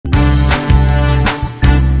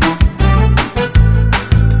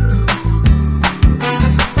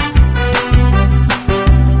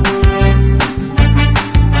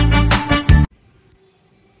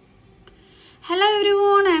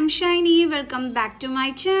welcome back to my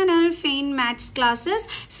channel Maths Classes.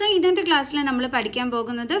 So ഇന്നത്തെ ക്ലാസ്സിൽ നമ്മൾ പഠിക്കാൻ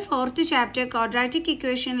പോകുന്നത് 4th chapter quadratic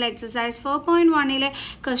equation exercise 4.1 ലെ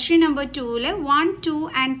question number 2 ലെ 1, 2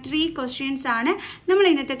 and 3 questions ആണ് നമ്മൾ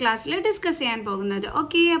ഇന്നത്തെ ക്ലാസ്സിൽ ഡിസ്കസ് ചെയ്യാൻ പോകുന്നത്.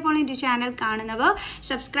 ഓക്കേ, അപ്പോൾ ഈ ചാനൽ കാണുന്നവർ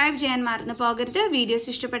സബ്സ്ക്രൈബ് ചെയ്യാൻ മറന്നു പോകരുത്. വീഡിയോസ്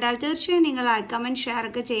ഇഷ്ടപ്പെട്ടാൽ തീർച്ചയായും നിങ്ങൾ ലൈക്ക് കമന്റ് ഷെയർ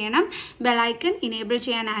ഒക്കെ ചെയ്യണം. ബെൽ ഐക്കൺ എനേബിൾ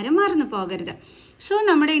ചെയ്യാൻ ആരും മറന്നു പോകരുത്. So,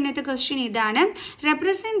 നമ്മുടെ ഇന്നത്തെ question ഇതാണ്.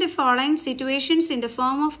 Represent the following situations in the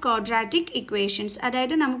form of quadratic equations.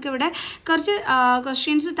 അതായത് നമുക്കിവിടെ കുറച്ച്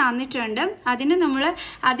questions തന്നിട്ടുണ്ട്.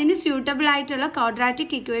 അതിന് suitable ആയിട്ടുള്ള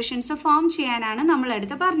quadratic equations ഫോം ചെയ്യാനാണ്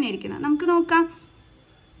നമ്മളടുത്ത് പറഞ്ഞിരിക്കുന്നത്. നമുക്ക് നോക്കാം.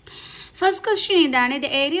 First question is the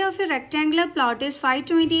area of a rectangular plot is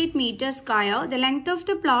 528 meters square. The length of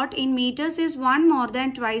the plot in meters is 1 more than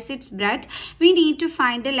twice its breadth. We need to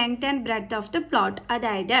find the length and breadth of the plot.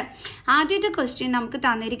 അതായത് ആദ്യത്തെ question നമുക്ക്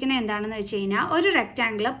തന്നിരിക്കുന്നത് എന്താണെന്ന് വെച്ച് കഴിഞ്ഞാൽ ഒരു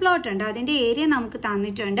rectangular plot ഉണ്ട്, അതിന്റെ ഏരിയ നമുക്ക്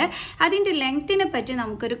തന്നിട്ടുണ്ട്, അതിന്റെ ലെങ്ത്തിനെ പറ്റി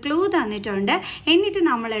നമുക്കൊരു ക്ലൂ തന്നിട്ടുണ്ട്. എന്നിട്ട്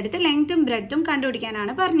നമ്മളെടുത്ത് ലെങ്ത്തും ബ്രെഡ്ത്തും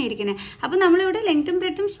കണ്ടുപിടിക്കാനാണ് പറഞ്ഞിരിക്കുന്നത്. അപ്പൊ നമ്മളിവിടെ ലെങ്ത്തും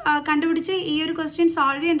ബ്രെഡ്ത്തും കണ്ടുപിടിച്ച് ഈ ഒരു ക്വസ്റ്റ്യൻ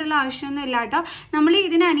സോൾവ് ചെയ്യേണ്ട ആവശ്യമൊന്നും ഇല്ല കേട്ടോ. നമ്മൾ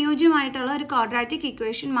ഇതിന് അനുയോജ്യമായി ഒരു ക്വാഡ്രാറ്റിക്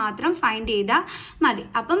ഇക്വേഷൻ മാത്രം ഫൈൻഡ് ചെയ്താൽ മതി.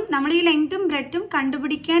 അപ്പം നമ്മൾ ഈ ലെങ്ത്തും ബ്രെഡ്ത്തും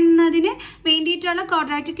കണ്ടുപിടിക്കുന്നതിന് വേണ്ടിയിട്ടുള്ള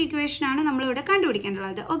ക്വാഡ്രാറ്റിക് ഇക്വേഷൻ ആണ് നമ്മൾ ഇവിടെ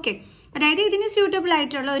കണ്ടുപിടിക്കേണ്ടത്. ഓക്കെ, അതായത് ഇതിന് സ്യൂട്ടബിൾ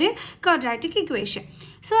ആയിട്ടുള്ള ഒരു ക്വാഡ്രാറ്റിക് ഇക്വേഷൻ.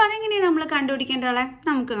 സോ അതെങ്ങനെയാണ് നമ്മൾ കണ്ടുപിടിക്കേണ്ടത്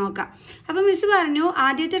നമുക്ക് നോക്കാം. അപ്പം മിസ് പറഞ്ഞു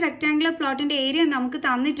ആദ്യത്തെ റെക്ടാങ്കുലർ പ്ലോട്ടിന്റെ ഏരിയ നമുക്ക്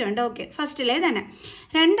തന്നിട്ടുണ്ട്. ഓക്കെ, ഫസ്റ്റിലെ തന്നെ.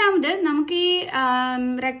 രണ്ടാമത് നമുക്ക് ഈ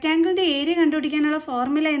റെക്ടാങ്കിളിന്റെ ഏരിയ കണ്ടുപിടിക്കാനുള്ള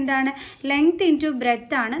ഫോർമുല എന്താണ്? ലെങ്ത് ഇൻറ്റു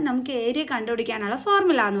ബ്രെഡ്ത്ത് ആണ് നമുക്ക് ഏരിയ കണ്ടുപിടിക്കാനുള്ള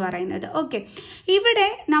ഫോർമുല എന്ന് പറയുന്നത്. ഓക്കെ, ഇവിടെ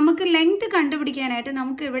നമുക്ക് ലെങ്ത് കണ്ടുപിടിക്കാനായിട്ട്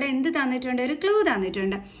നമുക്ക് ഇവിടെ എന്ത് തന്നിട്ടുണ്ട്? ഒരു ക്ലൂ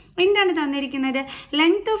തന്നിട്ടുണ്ട്. എന്താണ് തന്നിരിക്കുന്നത്?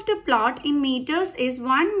 Length of the plot in metres is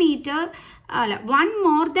 1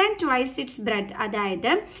 more than twice its breadth. അതായത്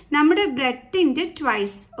നമ്മുടെ ബ്രെഡ്ത്തിന്റെ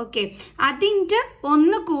ട്വൈസ്. ഓക്കെ, അതിന്റെ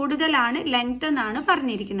ഒന്ന് കൂടുതലാണ് ലെങ്ത് എന്നാണ്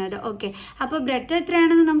പറഞ്ഞിരിക്കുന്നത്. ഓക്കെ, അപ്പൊ ബ്രെഡ്ത്ത്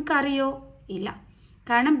എത്രയാണെന്ന് നമുക്കറിയോ? ഇല്ല,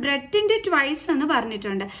 കാരണം ബ്രെഡ്ത്തിന്റെ ട്വൈസ് എന്ന്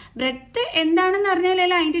പറഞ്ഞിട്ടുണ്ട്. ബ്രെഡ്ത്ത് എന്താണെന്ന്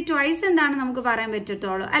അറിഞ്ഞാലല്ലേ അതിന്റെ ട്വൈസ് എന്താണെന്ന് നമുക്ക് പറയാൻ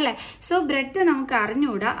പറ്റത്തുള്ളൂ അല്ലെ. സോ ബ്രെഡ്ത്ത് നമുക്ക്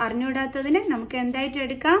അറിഞ്ഞൂടാത്തതിന് നമുക്ക് എന്തായിട്ട്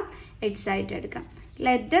എടുക്കാം? എക്സ് ആയിട്ട് എടുക്കാം.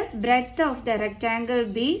 Let the breadth of the rectangle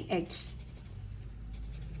B X.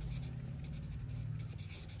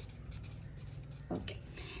 Okay,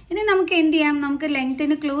 ഇനി നമുക്ക് എന്ത് ചെയ്യാം? നമുക്ക്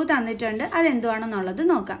ലെങ്ത്തിന് ക്ലൂ തന്നിട്ടുണ്ട്, അതെന്തുവാണെന്നുള്ളത്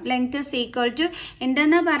നോക്കാം. ലെങ്ത് ഇസ് ഈക്വൽ ടു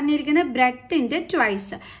എന്തെന്നാ പറഞ്ഞിരിക്കുന്നത്? ബ്രെഡ്ത്തിന്റെ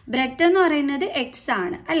ട്വൈസ്. ബ്രെഡ്ത്ത് എന്ന് പറയുന്നത് എക്സ്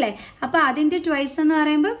ആണ് അല്ലെ. അപ്പൊ അതിന്റെ ട്വൈസ് എന്ന്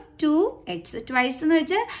പറയുമ്പോൾ 2x. ട്വൈസ് എന്ന്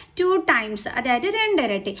വെച്ചാൽ 2 ടൈംസ്, അതായത് 2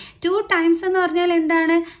 ഇരട്ടി. 2 ടൈംസ് എന്ന് പറഞ്ഞാൽ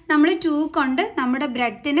എന്താണ്? നമ്മൾ 2 കൊണ്ട് നമ്മുടെ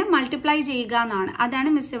ബ്രെഡ്ത്തിനെ മൾട്ടിപ്ലൈ ചെയ്യുക എന്നാണ്.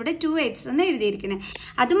 അതാണ് മിസ് ഇവിടെ 2x എന്ന് എഴുതിയിരിക്കുന്നത്.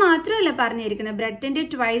 അത് മാത്രമല്ല പറഞ്ഞിരിക്കുന്നത്, ബ്രെഡ്ത്തിന്റെ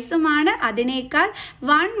ട്വൈസുമാണ്, അതിനേക്കാൾ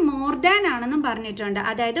 1 മോർ ദാൻ ആണെന്നും പറഞ്ഞിട്ടുണ്ട്,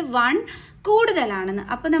 അതായത് 1 കൂടുതലാണെന്ന്.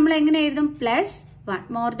 അപ്പൊ നമ്മൾ എങ്ങനെ എഴുതും? +1.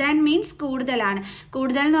 മോർ ദാൻ മീൻസ് കൂടുതലാണ്.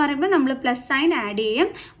 കൂടുതൽ എന്ന് പറയുമ്പോൾ നമ്മൾ പ്ലസ് സൈൻ ആഡ് ചെയ്യും.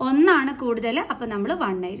 1 കൂടുതൽ, അപ്പൊ നമ്മൾ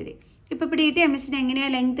 1 എഴുതി. ഇപ്പൊ പിടിയിട്ട് മിസ്സിന് എങ്ങനെയാ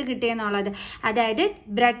ലെങ്ത് കിട്ടിയെന്നുള്ളത്? അതായത്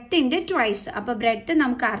ബ്രെഡ്ത്തിന്റെ ട്വൈസ്. അപ്പൊ ബ്രെഡ്ത്ത്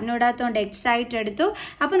നമുക്ക് അറിഞ്ഞൂടാത്തോണ്ട് എക്സ് ആയിട്ട് എടുത്തു.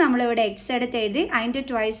 അപ്പൊ നമ്മളിവിടെ എക്സ് എടുത്ത് എഴുതി. അതിന്റെ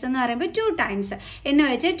ട്വൈസ് എന്ന് പറയുമ്പോൾ 2 ടൈംസ് എന്ന്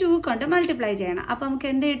വെച്ചാൽ 2 കൊണ്ട് മൾട്ടിപ്ലൈ ചെയ്യണം. അപ്പൊ നമുക്ക്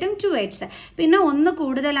എന്ത് കിട്ടും? 2x. പിന്നെ 1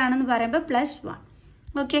 കൂടുതലാണെന്ന് പറയുമ്പോൾ +1.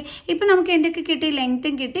 ഓക്കെ, ഇപ്പൊ നമുക്ക് എന്തൊക്കെ കിട്ടി?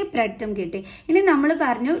 ലെങ്ത്തും കിട്ടി, ബ്രെഡ്ത്തും കിട്ടി. ഇനി നമ്മൾ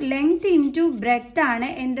പറഞ്ഞു ലെങ്ത് ഇൻറ്റു ബ്രെഡ്ത്ത് ആണ്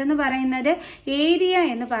എന്തെന്ന് പറയുന്നത്? ഏരിയ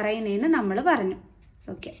എന്ന് പറയുന്നതെന്ന് നമ്മൾ പറഞ്ഞു.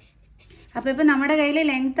 ഓക്കെ, അപ്പൊ ഇപ്പൊ നമ്മുടെ കയ്യിൽ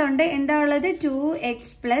ലെങ്ത് ഉണ്ട്, എന്താ ഉള്ളത്?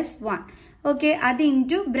 2x + 1. ഓക്കെ, അത്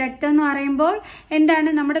ഇൻറ്റു ബ്രെഡ്ത്ത് എന്ന് പറയുമ്പോൾ എന്താണ്?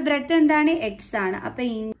 നമ്മുടെ ബ്രെഡ്ത്ത് എന്താണ്? എക്സ് ആണ്.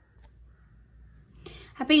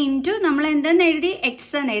 അപ്പൊ ഇൻറ്റു നമ്മൾ എന്തെന്ന് എഴുതി?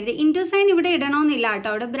 എക്സ് എന്ന് എഴുതി. ഇൻറ്റു സൈൻ ഇവിടെ ഇടണമെന്നില്ല കേട്ടോ,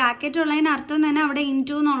 അവിടെ ബ്രാക്കറ്റ് ഉള്ളതിന് അർത്ഥം തന്നെ അവിടെ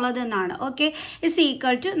ഇൻറ്റു എന്നുള്ളത് എന്നാണ്. ഓക്കെ, ഇസ്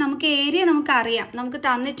ഈക്വൽ ടു നമുക്ക് ഏരിയ നമുക്ക് അറിയാം, നമുക്ക്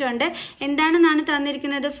തന്നിട്ടുണ്ട്. എന്താണെന്നാണ്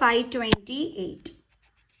തന്നിരിക്കുന്നത്? 528.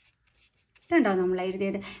 ണ്ടോ നമ്മൾ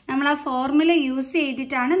എഴുതിയത്? നമ്മൾ ആ ഫോർമുല യൂസ്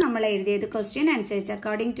ചെയ്തിട്ടാണ് നമ്മൾ എഴുതിയത് ക്വസ്റ്റ്യൻ അനുസരിച്ച്.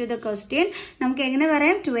 അക്കോർഡിംഗ് ടു ദ ക്വസ്റ്റ്യൻ നമുക്ക് എങ്ങനെ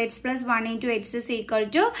പറയാം? 2x + 1 × x is equal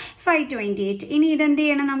to 528. ഇനി ഇതെന്ത്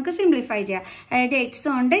ചെയ്യണം? നമുക്ക് സിംപ്ലിഫൈ ചെയ്യാം. അതായത് എക്സ്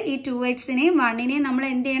കൊണ്ട് ഈ 2xനെയും 1നെയും നമ്മൾ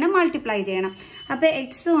എന്ത് ചെയ്യണം? മൾട്ടിപ്ലൈ ചെയ്യണം. അപ്പൊ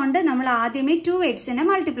എക്സ് കൊണ്ട് നമ്മൾ ആദ്യമേ 2xനെ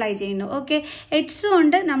മൾട്ടിപ്ലൈ ചെയ്യുന്നു. ഓക്കെ, എക്സ്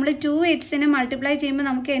കൊണ്ട് നമ്മൾ 2xനെ മൾട്ടിപ്ലൈ ചെയ്യുമ്പോൾ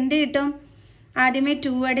നമുക്ക് എന്ത് കിട്ടും? ആദ്യമേ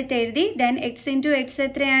 2 എടുത്ത് എഴുതി. ദെൻ x × x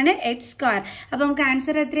എത്രയാണ്? x². അപ്പൊ നമുക്ക്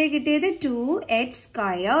ആൻസർ എത്രയാണ് കിട്ടിയത്?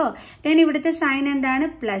 2x². ദെൻ ഇവിടുത്തെ സൈൻ എന്താണ്?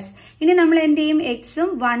 പ്ലസ്. ഇനി നമ്മൾ എന്ത് ചെയ്യും? എക്സും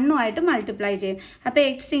 1ഉം ആയിട്ട് മൾട്ടിപ്ലൈ ചെയ്യും. അപ്പൊ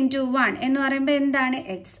x × 1 എന്ന് പറയുമ്പോൾ എന്താണ്?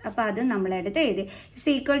 x. അപ്പൊ അത് നമ്മൾ എടുത്ത് എഴുതി. ഇസ്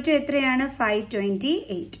ഈക്വൽ ടു എത്രയാണ്?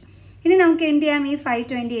 528. ഇനി നമുക്ക് എന്ത് ചെയ്യാം, ഈ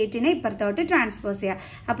 528നെ ഇപ്പുറത്തോട്ട് ട്രാൻസ്പോസ് ചെയ്യാം.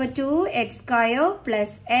 അപ്പോൾ 2x²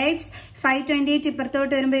 പ്ലസ് എക്സ്, 528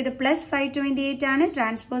 ഇപ്പുറത്തോട്ട് വരുമ്പോൾ ഇത് പ്ലസ് 528 ആണ്,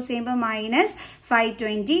 ട്രാൻസ്പോസ് ചെയ്യുമ്പോൾ മൈനസ്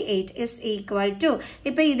 528 ഇസ് ഈക്വൽ ടു,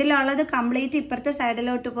 ഇപ്പം ഇതിലുള്ളത് കംപ്ലീറ്റ് ഇപ്പുറത്തെ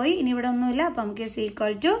സൈഡിലോട്ട് പോയി, ഇനി ഇവിടെ ഒന്നുമില്ല, അപ്പം നമുക്ക് ഇസ്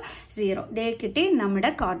ഈക്വൽ ടു 0. ദേ കിട്ടി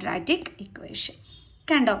നമ്മുടെ ക്വാഡ്രാറ്റിക് ഇക്വേഷൻ.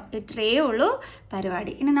 കണ്ടോ, ഇത്രയേ ഉള്ളൂ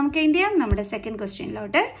പരിപാടി. ഇനി നമുക്ക് എന്ത് ചെയ്യാം, നമ്മുടെ സെക്കൻഡ്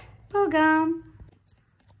ക്വസ്റ്റ്യനിലോട്ട് പോകാം.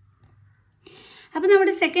 അപ്പോൾ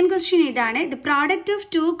നമ്മുടെ സെക്കൻഡ് ക്വസ്റ്റ്യൻ ഇതാണ്. The product of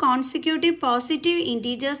 2 consecutive positive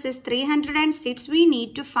integers is 306. We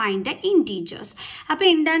need to find the integers. അപ്പോൾ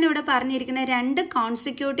എന്താണ് ഇവിടെ പറഞ്ഞിരിക്കുന്നത്, 2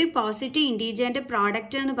 കോൺസിക്യൂട്ടീവ് പോസിറ്റീവ് ഇൻറ്റീജറിന്റെ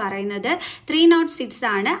പ്രോഡക്റ്റ് എന്ന് പറയുന്നത് 306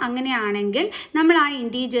 ആണ്. അങ്ങനെയാണെങ്കിൽ നമ്മൾ ആ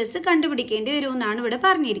ഇൻറ്റീജേഴ്സ് കണ്ടുപിടിക്കേണ്ടി വരും എന്നാണ് ഇവിടെ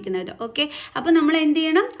പറഞ്ഞിരിക്കുന്നത്. ഓക്കെ, അപ്പോൾ നമ്മൾ എന്ത്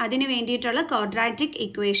ചെയ്യണം, അതിന് വേണ്ടിയിട്ടുള്ള ക്വാഡ്രാറ്റിക്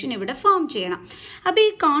ഇക്വേഷൻ ഇവിടെ ഫോം ചെയ്യണം. അപ്പോൾ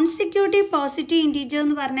ഈ കോൺസിക്യൂട്ടീവ് പോസിറ്റീവ് ഇൻറ്റീജർ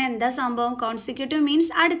എന്ന് പറഞ്ഞാൽ എന്താ സംഭവം, കോൺസിക്യൂട്ടീവ്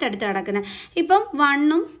മീൻസ് അടുത്തടുത്ത് കിടക്കുന്നത്. ഇപ്പം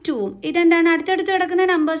 1ഉം 2ഉം ഇതെന്താണ്, അടുത്തടുത്ത് കിടക്കുന്ന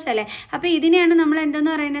നമ്പേഴ്സ് അല്ലേ. അപ്പൊ ഇതിനെയാണ് നമ്മൾ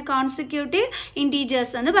എന്തെന്ന് പറയുന്നത്, കോൺസിക്യൂട്ടീവ്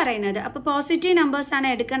ഇൻറ്റീജേഴ്സ് എന്ന് പറയുന്നത്. അപ്പൊ പോസിറ്റീവ് നമ്പേഴ്സ് ആണ്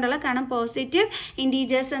എടുക്കേണ്ടുള്ളത്, കാരണം പോസിറ്റീവ്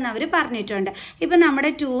ഇൻറ്റീജേഴ്സ് എന്ന് അവർ പറഞ്ഞിട്ടുണ്ട്. ഇപ്പൊ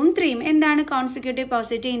നമ്മുടെ 2ഉം 3ഉം എന്താണ്, കോൺസിക്യൂട്ടീവ്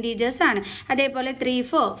പോസിറ്റീവ് ഇൻറ്റീജേഴ്സ് ആണ്. അതേപോലെ 3,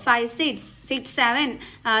 4, 5, 6, 7,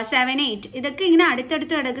 7, 8 ഇതൊക്കെ ഇങ്ങനെ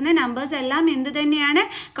അടുത്തടുത്ത് കിടക്കുന്ന നമ്പേഴ്സ് എല്ലാം എന്ത് തന്നെയാണ്,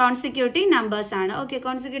 കോൺസിക്യൂട്ടീവ് നമ്പേഴ്സ് ആണ്. ഓക്കെ,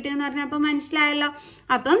 കോൺസിക്യൂട്ടീവ് എന്ന് പറഞ്ഞാൽ അപ്പം മനസ്സിലായല്ലോ.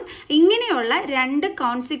 അപ്പം ഇങ്ങനെയുള്ള 2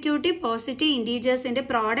 കോൺസിക്യൂട്ടീവ് പോസിറ്റീവ് ഇൻറ്റീജേഴ്സിന്റെ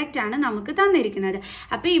പ്രോഡക്റ്റ് ആണ് നമുക്ക് തന്നിരിക്കുന്നത്.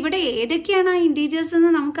 അപ്പൊ ഇവിടെ ഏതൊക്കെയാണ് ആ ഇൻറ്റീജേഴ്സ്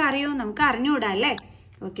എന്ന് നമുക്ക് അറിയോ, നമുക്ക് അറിഞ്ഞുകൂടാ അല്ലേ.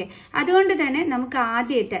 ഓക്കെ, അതുകൊണ്ട് തന്നെ നമുക്ക്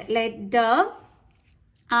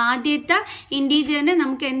ആദ്യത്തെ ഇൻറ്റീജറിനെ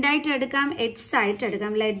നമുക്ക് എന്തായിട്ട് എടുക്കാം, എക്സ് ആയിട്ട്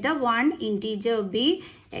എടുക്കാം. Let the 1 integer B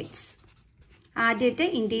X. ആദ്യത്തെ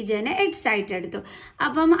ഇൻറ്റീജറിനെ എക്സ് ആയിട്ട് എടുത്തു.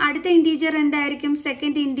 അപ്പം അടുത്ത ഇൻറ്റീജർ എന്തായിരിക്കും,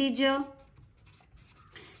 second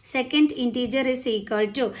integer is equal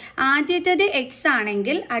to, ആദ്യത്തേത് എക്സ്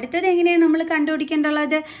ആണെങ്കിൽ അടുത്തത് എങ്ങനെയാണ് നമ്മൾ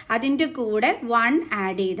കണ്ടുപിടിക്കേണ്ടുള്ളത്, അതിൻ്റെ കൂടെ 1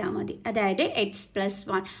 ആഡ് ചെയ്താൽ മതി, അതായത് എക്സ് പ്ലസ്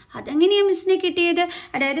 1. അതെങ്ങനെയാണ് മിസ്സിന് കിട്ടിയത്,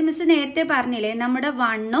 അതായത് മിസ് നേരത്തെ പറഞ്ഞില്ലേ, നമ്മുടെ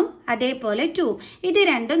 1ഉം അതേപോലെ 2ഉം ഇത്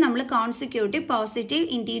രണ്ടും നമ്മൾ കോൺസിക്യൂട്ടീവ് പോസിറ്റീവ്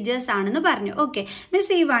ഇൻറ്റീജേഴ്സ് ആണെന്ന് പറഞ്ഞു. ഓക്കെ,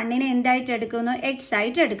 മിസ് ഈ 1നെ എന്തായിട്ട് എടുക്കുന്നു, എക്സ്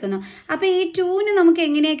ആയിട്ട് എടുക്കുന്നു. അപ്പൊ ഈ 2ന് നമുക്ക്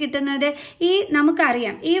എങ്ങനെയാണ് കിട്ടുന്നത്, ഈ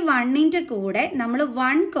നമുക്കറിയാം ഈ 1ന്റെ കൂടെ നമ്മൾ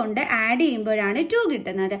 1 കൊണ്ട് ആഡ് ചെയ്യുമ്പോഴാണ് 2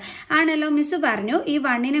 കിട്ടുന്നത് ആണല്ലോ. മിസ് പറഞ്ഞു ഈ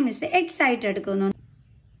 1നെ മിസ് എക്സ് ആയിട്ട് എടുക്കുന്നു.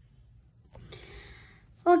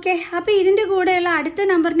 ഓക്കെ, അപ്പൊ ഇതിന്റെ കൂടെയുള്ള അടുത്ത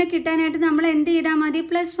നമ്പറിനെ കിട്ടാനായിട്ട് നമ്മൾ എന്ത് ചെയ്താൽ മതി,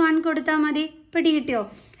 +1 കൊടുത്താൽ മതി. പിടി കിട്ടിയോ,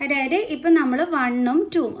 അതായത് ഇപ്പൊ നമ്മൾ 1ഉം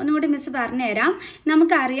 2ഉം ഒന്നുകൂടി മിസ് പറഞ്ഞുതരാം.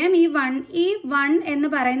 നമുക്കറിയാം ഈ 1 എന്ന്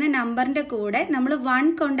പറയുന്ന നമ്പറിന്റെ കൂടെ നമ്മൾ 1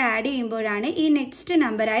 കൊണ്ട് ആഡ് ചെയ്യുമ്പോഴാണ് ഈ നെക്സ്റ്റ്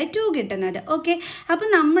നമ്പറായി 2 കിട്ടുന്നത്. ഓക്കെ, അപ്പൊ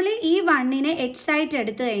നമ്മൾ ഈ 1നെ എക്സ് ആയിട്ട്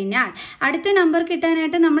എടുത്തു കഴിഞ്ഞാൽ അടുത്ത നമ്പർ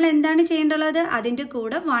കിട്ടാനായിട്ട് നമ്മൾ എന്താണ് ചെയ്യേണ്ടുള്ളത്, അതിന്റെ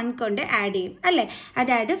കൂടെ 1 കൊണ്ട് ആഡ് ചെയ്യും അല്ലെ.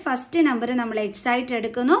 അതായത് ഫസ്റ്റ് നമ്പർ നമ്മൾ എക്സ് ആയിട്ട്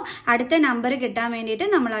എടുക്കുന്നു, അടുത്ത നമ്പർ കിട്ടാൻ വേണ്ടിയിട്ട്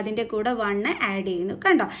നമ്മൾ അതിന്റെ കൂടെ 1 ആഡ് ചെയ്യുന്നു.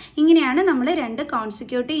 കണ്ടോ, ഇങ്ങനെയാണ് നമ്മൾ 2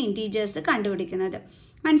 കോൺസിക്യൂട്ടീവ് ഇൻറ്റീജേഴ്സ് കണ്ടുപിടിക്കുന്നത്.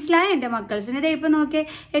 മനസ്സിലായ എൻ്റെ മക്കൾസിന്? ഇതേ ഇപ്പൊ നോക്കിയേ,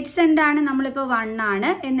 എക്സ് എന്താണ്, നമ്മളിപ്പോ 1 ആണ്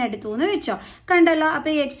എന്നെടുത്തു എന്ന് വെച്ചോ, കണ്ടല്ലോ. അപ്പൊ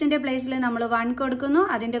ഈ എക്സിന്റെ പ്ലേസിൽ നമ്മൾ 1 കൊടുക്കുന്നു,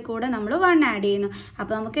 അതിന്റെ കൂടെ നമ്മൾ 1 ആഡ് ചെയ്യുന്നു.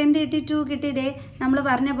 അപ്പൊ നമുക്ക് എന്ത് കിട്ടി, 2 കിട്ടിയതേ. നമ്മൾ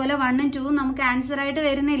പറഞ്ഞ പോലെ 1ഉം 2ഉം നമുക്ക് ആൻസർ ആയിട്ട്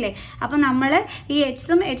വരുന്നില്ലേ. അപ്പൊ നമ്മൾ ഈ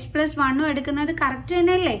എക്സും x+1ഉം എടുക്കുന്നത് കറക്റ്റ്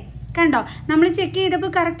തന്നെയല്ലേ. കണ്ടോ, നമ്മൾ ചെക്ക്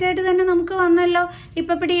ചെയ്തപ്പോൾ കറക്റ്റ് ആയിട്ട് തന്നെ നമുക്ക് വന്നല്ലോ.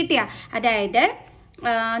 ഇപ്പൊ പിടി കിട്ടിയ, അതായത്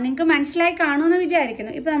നിങ്ങൾക്ക് മനസ്സിലായി കാണുമെന്ന്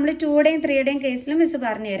വിചാരിക്കുന്നു. ഇപ്പൊ നമ്മൾ 2യുടെയും 3യുടെയും കേസിലും മിസ്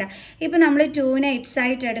പറഞ്ഞുതരാം. ഇപ്പൊ നമ്മൾ 2നെ എക്സ്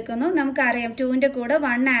ആയിട്ട് എടുക്കുന്നു, നമുക്കറിയാം 2ന്റെ കൂടെ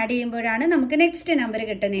 1 ആഡ് ചെയ്യുമ്പോഴാണ് നമുക്ക് നെക്സ്റ്റ് നമ്പർ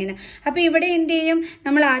കിട്ടുന്നതിന്. അപ്പൊ ഇവിടെ എന്ത് ചെയ്യും,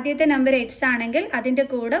 നമ്മൾ ആദ്യത്തെ നമ്പർ എക്സ് ആണെങ്കിൽ അതിന്റെ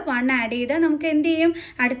കൂടെ 1 ആഡ് ചെയ്താൽ നമുക്ക് എന്ത് ചെയ്യും,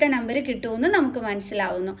 അടുത്ത നമ്പർ കിട്ടുമെന്ന് നമുക്ക്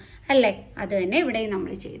മനസ്സിലാവുന്നു അല്ലേ. അത് തന്നെ ഇവിടെ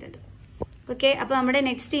നമ്മൾ ചെയ്തത്. ഓക്കെ, അപ്പൊ നമ്മുടെ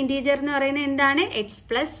നെക്സ്റ്റ് ഇൻറ്റീജർ എന്ന് പറയുന്നത് എന്താണ്,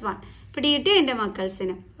 x+1. പിടിയിട്ട് എൻ്റെ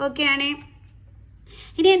മക്കൾസിന് ഓക്കെ ആണേ.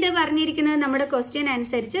 ഇനി എന്താ പറഞ്ഞിരിക്കുന്നത്, നമ്മുടെ ക്വസ്റ്റ്യൻ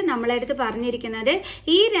അനുസരിച്ച് നമ്മളെടുത്ത് പറഞ്ഞിരിക്കുന്നത്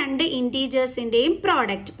ഈ 2 ഇൻറ്റീജേഴ്സിന്റെയും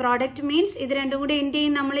പ്രോഡക്റ്റ് മീൻസ് ഇത് രണ്ടും കൂടി എന്ത്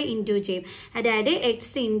ചെയ്യും, നമ്മൾ ഇൻറ്റു ചെയ്യും. അതായത് x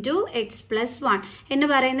ഇൻറ്റു x+1 എന്ന്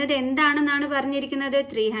പറയുന്നത് എന്താണെന്നാണ് പറഞ്ഞിരിക്കുന്നത്,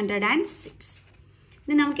 306.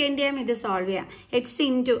 ഇനി നമുക്ക് എന്ത് ചെയ്യാം, ഇത് സോൾവ് ചെയ്യാം. എക്സ്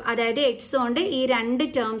ഇൻറ്റു, അതായത് എക്സ് കൊണ്ട് ഈ 2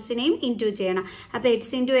 ടേംസിനെയും ഇൻറ്റു ചെയ്യണം. അപ്പൊ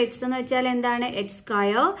എക്സ് ഇൻറ്റു എക്സ് എന്ന് വെച്ചാൽ എന്താണ്,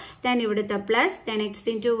 x², ദെൻ ഇവിടുത്തെ പ്ലസ്, ദെൻ എക്സ്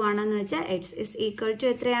ഇൻറ്റു 1 എന്ന് വെച്ചാൽ എക്സ് ഇസ് ഈക്വൽ ടു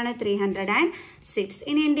എത്രയാണ്, 306.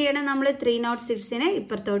 ഇനി എന്ത് ചെയ്യണം, നമ്മൾ 306നെ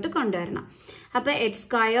ഇപ്പുറത്തോട്ട് കൊണ്ടുവരണം. അപ്പൊ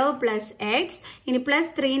x² പ്ലസ് എക്സ്, ഇനി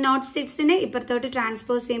പ്ലസ് 306നെ ഇപ്പുറത്തോട്ട്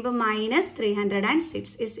ട്രാൻസ്പോസ് ചെയ്യുമ്പോൾ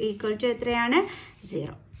 -306 ഇസ് ഈക്വൽ ടു എത്രയാണ്,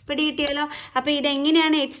 0. പിടികിട്ടിയല്ലോ. അപ്പോൾ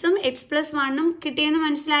ഇതെങ്ങനെയാണ് എക്സും എക്സ് പ്ലസ് 1ഉം കിട്ടിയെന്ന്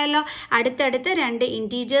മനസ്സിലായല്ലോ. അടുത്തടുത്ത് രണ്ട്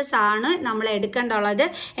ഇൻറ്റീജേഴ്സ് ആണ് നമ്മൾ എടുക്കേണ്ടുള്ളത്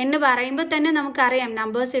എന്ന് പറയുമ്പോൾ തന്നെ നമുക്കറിയാം,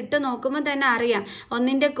 നമ്പേഴ്സ് ഇട്ട് നോക്കുമ്പോൾ തന്നെ അറിയാം,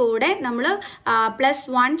 ഒന്നിൻ്റെ കൂടെ നമ്മൾ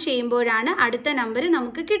 +1 ചെയ്യുമ്പോഴാണ് അടുത്ത നമ്പർ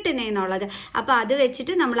നമുക്ക് കിട്ടുന്നതെന്നുള്ളത്. അപ്പോൾ അത്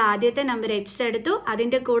വെച്ചിട്ട് നമ്മൾ ആദ്യത്തെ നമ്പർ എക്സ് എടുത്തു,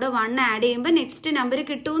 അതിൻ്റെ കൂടെ 1 ആഡ് ചെയ്യുമ്പോൾ നെക്സ്റ്റ് നമ്പർ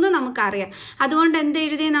കിട്ടുമെന്ന് നമുക്കറിയാം. അതുകൊണ്ട് എന്ത്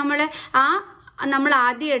എഴുതി, നമ്മൾ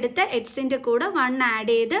ആദ്യം എടുത്ത എക്സിൻ്റെ കൂടെ 1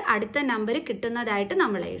 ആഡ് ചെയ്ത് അടുത്ത നമ്പർ കിട്ടുന്നതായിട്ട്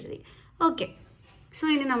നമ്മൾ എഴുതി. ഓക്കെ, സോ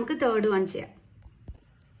ഇനി നമുക്ക് തേർഡ് വൺ ചെയ്യാം.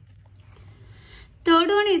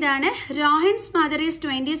 തേർഡ് വൺ ഇതാണ്. Rohan's mother is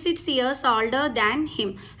 26 years older than him.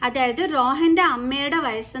 അതായത് റോഹന്റെ അമ്മയുടെ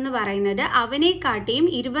വയസ്സെന്ന് പറയുന്നത് അവനെക്കാട്ടിയും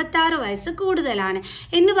 26 വയസ്സ് കൂടുതലാണ്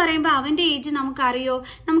എന്ന് പറയുമ്പോൾ അവന്റെ ഏജ് നമുക്കറിയോ?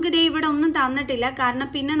 നമുക്കിതേ ഇവിടെ ഒന്നും തന്നിട്ടില്ല,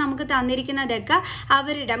 കാരണം പിന്നെ നമുക്ക് തന്നിരിക്കുന്നതൊക്കെ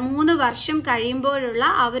അവരുടെ 3 വർഷം കഴിയുമ്പോഴുള്ള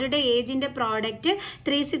അവരുടെ ഏജിന്റെ പ്രോഡക്റ്റ്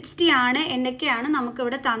 360 ആണ് എന്നൊക്കെയാണ്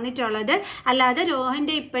നമുക്കിവിടെ തന്നിട്ടുള്ളത്. അല്ലാതെ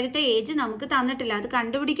റോഹന്റെ ഇപ്പോഴത്തെ ഏജ് നമുക്ക് തന്നിട്ടില്ല, അത്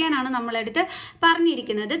കണ്ടുപിടിക്കാനാണ് നമ്മളെടുത്ത്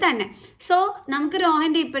പറഞ്ഞിരിക്കുന്നത് തന്നെ. സോ നമുക്ക്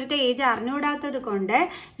റോഹന്റെ ഇപ്പോഴത്തെ ഏജ് അറിഞ്ഞുകൂടാത്തത് കൊണ്ട്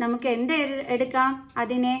നമുക്ക് എന്ത് എടുക്കാം,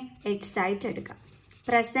 അതിനെ എക്സ് ആയിട്ട് എടുക്കാം.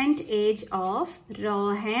 Present age of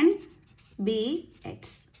Rohan B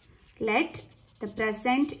X. Let the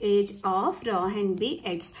present age of Rohan B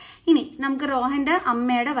X. ഇനി നമുക്ക് റോഹന്റെ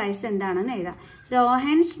അമ്മയുടെ വയസ്സ് എന്താണെന്ന് എഴുതാം.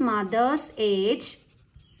 Rohan's mothers age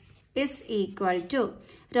is equal to,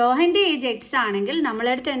 റോഹന്റെ age X ആണെങ്കിൽ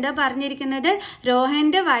നമ്മളടുത്ത് എന്താ പറഞ്ഞിരിക്കുന്നത്,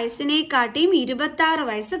 റോഹന്റെ വയസ്സിനെക്കാട്ടിയും 26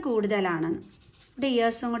 വയസ്സ് കൂടുതലാണെന്ന്. ഇവിടെ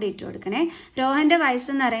ഇയേഴ്സും കൂടി ഇട്ട് കൊടുക്കണേ. റോഹന്റെ വയസ്സ്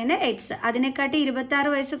എന്ന് പറയുന്നത് എക്സ്, അതിനെക്കാട്ടി 26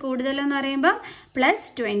 വയസ്സ് കൂടുതലെന്ന് പറയുമ്പോൾ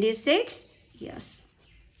 +26 years.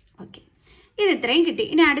 ഓക്കെ, ഇത് ഇത്രയും കിട്ടി.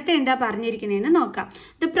 ഇനി അടുത്ത എന്താ പറഞ്ഞിരിക്കുന്നതെന്ന് നോക്കാം.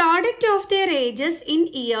 The product of their ages in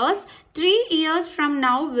years 3 years from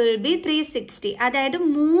now will be 360. അതായത്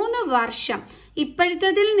 3 വർഷം,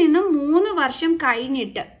 ഇപ്പോഴത്തതിൽ നിന്നും 3 വർഷം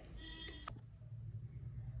കഴിഞ്ഞിട്ട്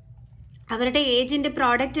അവരുടെ ഏജിന്റെ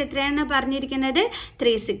പ്രോഡക്റ്റ് എത്രയാണ് പറഞ്ഞിരിക്കുന്നത്,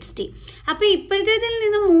 360. അപ്പൊ ഇപ്പോഴത്തേതിൽ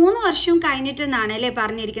നിന്ന് 3 വർഷം കഴിഞ്ഞിട്ടെന്നാണ് അല്ലേ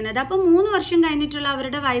പറഞ്ഞിരിക്കുന്നത്. അപ്പൊ 3 വർഷം കഴിഞ്ഞിട്ടുള്ള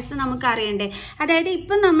അവരുടെ വയസ്സ് നമുക്ക് അറിയണ്ടേ. അതായത്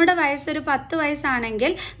ഇപ്പൊ നമ്മുടെ വയസ്സ് ഒരു 10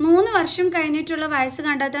 വയസ്സാണെങ്കിൽ 3 വർഷം കഴിഞ്ഞിട്ടുള്ള വയസ്സ്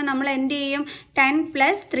കണ്ടെത്താൻ നമ്മൾ എന്ത് ചെയ്യും, 10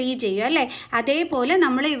 + 3 ചെയ്യും അല്ലെ. അതേപോലെ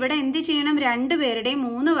നമ്മൾ ഇവിടെ എന്ത് ചെയ്യണം, രണ്ടുപേരുടെയും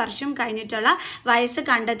 3 വർഷം കഴിഞ്ഞിട്ടുള്ള വയസ്സ്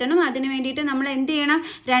കണ്ടെത്തണം. അതിനു വേണ്ടിയിട്ട് നമ്മൾ എന്ത് ചെയ്യണം,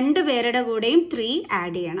 രണ്ടുപേരുടെ കൂടെയും 3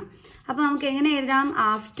 ആഡ് ചെയ്യണം. അപ്പോൾ നമുക്ക് എങ്ങനെ എഴുതാം,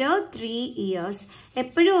 ആഫ്റ്റർ 3 years.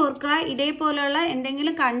 എപ്പോഴും ഓർക്കുക, ഇതേപോലുള്ള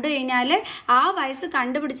എന്തെങ്കിലും കണ്ടു കഴിഞ്ഞാൽ ആ വയസ്സ്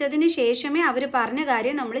കണ്ടുപിടിച്ചതിന് ശേഷമേ അവർ പറഞ്ഞ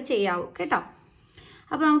കാര്യം നമ്മൾ ചെയ്യാവൂ കേട്ടോ.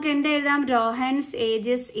 അപ്പോൾ നമുക്ക് എന്ത് എഴുതാം, Rohan's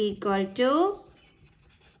age is equal to,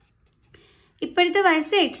 ഇപ്പോഴത്തെ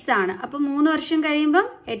വയസ്സ് എക്സ് ആണ്, അപ്പൊ 3 വർഷം കഴിയുമ്പം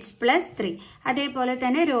എക്സ് + 3. അതേപോലെ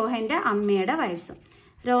തന്നെ റോഹന്റെ അമ്മയുടെ വയസ്സും.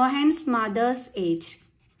 Rohan's mothers age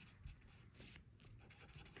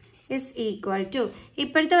is equal to,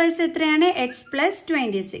 ഇപ്പോഴത്തെ വയസ്സ് എത്രയാണ്, എക്സ് +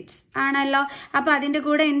 26 ആണല്ലോ. അപ്പൊ അതിന്റെ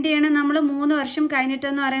കൂടെ എന്ത് ചെയ്യണം, നമ്മൾ 3 വർഷം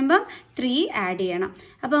കഴിഞ്ഞിട്ടെന്ന് പറയുമ്പോൾ 3 ആഡ് ചെയ്യണം.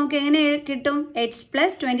 അപ്പൊ നമുക്ക് എങ്ങനെ കിട്ടും, എക്സ്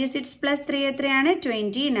 + 26 + 3 എത്രയാണ്,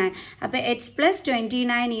 29. അപ്പൊ എക്സ് +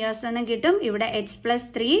 29 years എന്നും കിട്ടും. ഇവിടെ എക്സ് +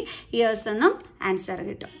 3 years എന്നും ആൻസർ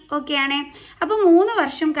കിട്ടും. ഓക്കെ ആണേ. അപ്പൊ 3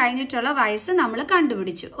 വർഷം കഴിഞ്ഞിട്ടുള്ള വയസ്സ് നമ്മൾ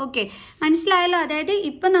കണ്ടുപിടിച്ചു. ഓക്കെ, മനസ്സിലായല്ലോ. അതായത്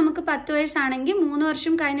ഇപ്പൊ നമുക്ക് 10 വയസ്സാണെങ്കിൽ 3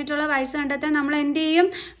 വർഷം കഴിഞ്ഞിട്ടുള്ള വയസ്സ് കണ്ടെത്താൻ നമ്മൾ എന്ത് ചെയ്യും,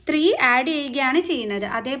 3 ആഡ് ചെയ്യുകയാണ് ചെയ്യുന്നത്.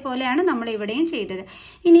 അതേപോലെയാണ് നമ്മൾ ഇവിടെയും ചെയ്തത്.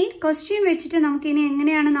 ഇനി ക്വസ്റ്റ്യൻ വെച്ചിട്ട് നമുക്ക് ഇനി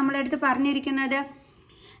എങ്ങനെയാണ് നമ്മളെടുത്ത് പറഞ്ഞിരിക്കുന്നത്,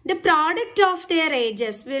 the product of their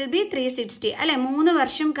ages will be 360 അല്ലെ. 3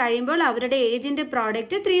 വർഷം കഴിയുമ്പോൾ അവരുടെ ഏജിന്റെ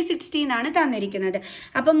പ്രോഡക്റ്റ് 360 എന്നാണ് തന്നിരിക്കുന്നത്.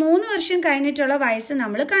 അപ്പൊ 3 വർഷം കഴിഞ്ഞിട്ടുള്ള വയസ്സ്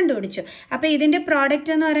നമ്മൾ കണ്ടുപിടിച്ചു. അപ്പൊ ഇതിന്റെ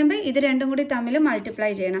പ്രോഡക്റ്റ് എന്ന് പറയുമ്പോൾ ഇത് രണ്ടും കൂടി തമ്മിൽ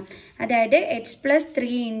മൾട്ടിപ്ലൈ ചെയ്യണം. അതായത് എക്സ് +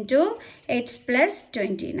 3 × എക്സ് +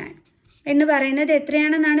 29 എന്ന് പറയുന്നത്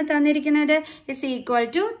എത്രയാണെന്നാണ് തന്നിരിക്കുന്നത്, ഇസ് ഈക്വൽ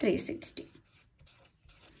ടു 360.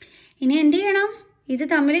 ഇനി എന്ത് ചെയ്യണം, ഇത്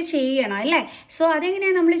തമ്മിൽ ചെയ്യണം അല്ലേ. സോ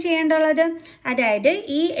അതെങ്ങനെയാണ് നമ്മൾ ചെയ്യേണ്ടുള്ളത്, അതായത്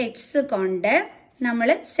ഈ എക്സ് കൊണ്ട് നമ്മൾ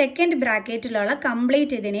സെക്കൻഡ് ബ്രാക്കറ്റിലുള്ള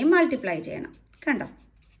കംപ്ലീറ്റ് ഇതിനെയും മൾട്ടിപ്ലൈ ചെയ്യണം. കണ്ടോ,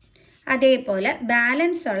 അതേപോലെ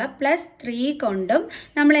ബാലൻസ് ഉള്ള +3 കൊണ്ടും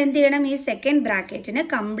നമ്മൾ എന്ത് ചെയ്യണം, ഈ സെക്കൻഡ് ബ്രാക്കറ്റിന്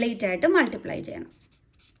കംപ്ലീറ്റ് ആയിട്ട് മൾട്ടിപ്ലൈ ചെയ്യണം.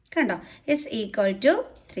 കണ്ടോ, ഇസ് ഈക്വൽ ടു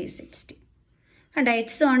 360. കണ്ടോ,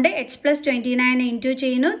 എക്സ് കൊണ്ട് എക്സ് + 29 ഇൻറ്റു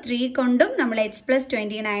ചെയ്യുന്നു, 3 കൊണ്ടും നമ്മൾ എക്സ് +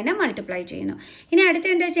 29 മൾട്ടിപ്ലൈ ചെയ്യുന്നു. ഇനി അടുത്ത്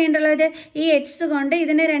എന്താ ചെയ്യേണ്ടുള്ളത്, ഈ എക്സ് കൊണ്ട്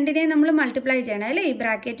ഇതിനെ രണ്ടിനെയും നമ്മൾ മൾട്ടിപ്ലൈ ചെയ്യണം അല്ലേ, ഈ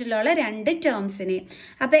ബ്രാക്കറ്റിലുള്ള 2 ടേംസിനെയും.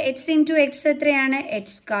 അപ്പൊ എക്സ് × എക്സ് എത്രയാണ്,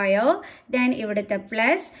 x², ദെൻ ഇവിടുത്തെ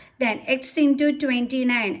പ്ലസ്, ദെൻ എക്സ് ×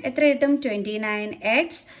 29 എത്ര കിട്ടും,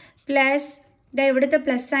 29x പ്ലസ്, ഇവിടുത്തെ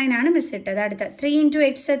പ്ലസ് സൈൻ ആണ് മിസ് ഇട്ടത്. അടുത്ത 3 ×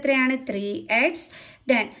 എക്സ് എത്രയാണ്, 3x,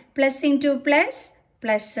 then plus × plus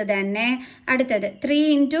plus തന്നെ. അടുത്തത് 3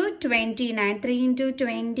 × 29, 3 ×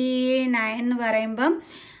 29 എന്ന് പറയുമ്പം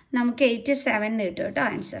നമുക്ക് 87 കിട്ടും കേട്ടോ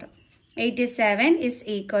answer. 87 is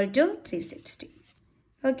equal to 360.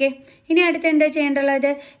 Okay, ഇനി അടുത്ത് എന്താ ചെയ്യേണ്ടുള്ളത്?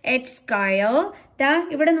 X square. ദാ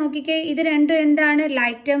ഇവിടെ നോക്കിക്കേ, ഇത് രണ്ടും എന്താണ്?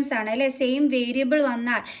 ലൈക്ക് ടേംസ് ആണ് അല്ലെ? സെയിം വേരിയബിൾ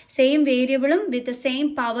വന്നാൽ, സെയിം വേരിയബിളും വിത്ത് സെയിം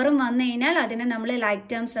പവറും വന്നു കഴിഞ്ഞാൽ അതിനെ നമ്മൾ ലൈക്ക്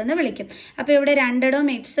ടേംസ് എന്ന് വിളിക്കും. അപ്പോൾ ഇവിടെ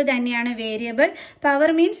രണ്ടിടവും എക്സ് തന്നെയാണ് വേരിയബിൾ.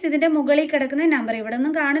 പവർ മീൻസ് ഇതിന്റെ മുകളിൽ കിടക്കുന്ന നമ്പർ ഇവിടെ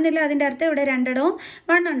ഒന്നും കാണുന്നില്ല, അതിന്റെ അർത്ഥം ഇവിടെ രണ്ടിടവും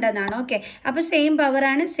 1 ഉണ്ടെന്നാണ്. ഓക്കെ, അപ്പോൾ സെയിം പവർ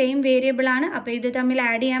ആണ്, സെയിം വേരിയബിൾ ആണ്. അപ്പോൾ ഇത് തമ്മിൽ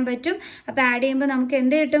ആഡ് ചെയ്യാൻ പറ്റും. അപ്പോൾ ആഡ് ചെയ്യുമ്പോൾ നമുക്ക്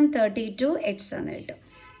എന്ത് കിട്ടും? 32x എന്ന് കിട്ടും.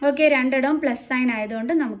 ഓക്കെ, രണ്ടിടവും പ്ലസ് സൈൻ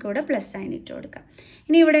ആയതുകൊണ്ട് നമുക്കിവിടെ പ്ലസ് സൈൻ ഇട്ട് കൊടുക്കാം.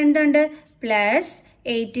 ഇനി ഇവിടെ എന്തുണ്ട്? പ്ലസ്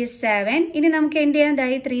 87. ഇനി നമുക്ക് എന്ത് ചെയ്യാം?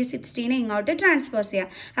 ഈ 360നെ ഇങ്ങോട്ട് ട്രാൻസ്പോസ് ചെയ്യാം.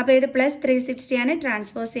 അപ്പോൾ ഇത് പ്ലസ് 360 ആണ്,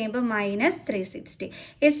 ട്രാൻസ്പോസ് ചെയ്യുമ്പോൾ മൈനസ് 360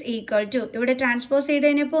 ഇസ് ഈക്വൽ ടു, ഇവിടെ ട്രാൻസ്പോസ് ചെയ്ത്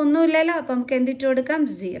കഴിഞ്ഞപ്പോൾ ഒന്നുമില്ലല്ലോ, അപ്പോൾ നമുക്ക് എന്തിട്ട് കൊടുക്കാം?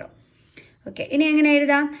 0. ഓക്കെ, ഇനി എങ്ങനെ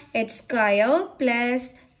എഴുതാം? X square plus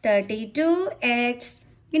 32x.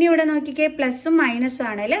 ഇനി ഇവിടെ നോക്കിക്കേ, പ്ലസും മൈനസും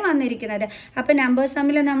ആണല്ലേ വന്നിരിക്കുന്നത്. അപ്പോൾ നമ്പേഴ്സ്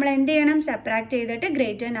തമ്മിൽ നമ്മൾ എന്ത് ചെയ്യണം? സെപ്പറേറ്റ് ചെയ്തിട്ട്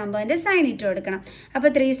ഗ്രേറ്റർ നമ്പറിന്റെ സൈൻ ഇട്ട് കൊടുക്കണം. അപ്പോൾ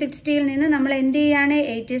 360യിൽ നിന്ന് നമ്മൾ എന്ത് ചെയ്യാണ്?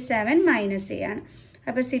 87 മൈനസ് ചെയ്യാണ്.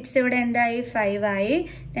 അപ്പോൾ 6 ഇവിടെ എന്തായി? 5 ആയി.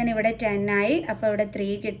 ദെൻ ഇവിടെ 10 ആയി. അപ്പോൾ ഇവിടെ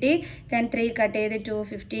 3 കിട്ടി. ദെൻ 3 കട്ട് ചെയ്ത്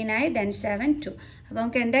 215 ആയി. ദെൻ 7 2. അപ്പോൾ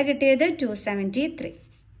നമുക്ക് എന്താ കിട്ടിയത്? 273.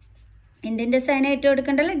 എന്തിൻ്റെ സൈൻ ഇട്ട്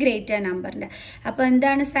കൊടുക്കണ്ടല്ലോ? ഗ്രേറ്റർ നമ്പറിന്റെ. അപ്പോൾ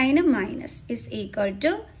എന്താണ് sign? Minus is equal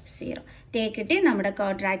to 0. കിട്ടി നമ്മുടെ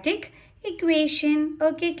quadratic equation.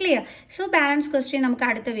 Okay, clear. So balance question നമുക്ക്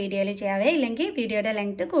അടുത്ത വീഡിയോയിൽ ചെയ്യാവേ, ഇല്ലെങ്കിൽ വീഡിയോയുടെ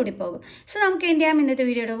ലെങ്ത് കൂടിപ്പോകും. സോ നമുക്ക് എന്ത് ചെയ്യാം? ഇന്നത്തെ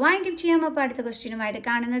വീഡിയോയുടെ വൈൻഡ് അപ്പ് ചെയ്യാം. അപ്പോൾ അടുത്ത ക്വസ്റ്റ്യനുമായിട്ട്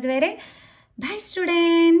കാണുന്നത് വരെ ബൈ സ്റ്റുഡൻസ്.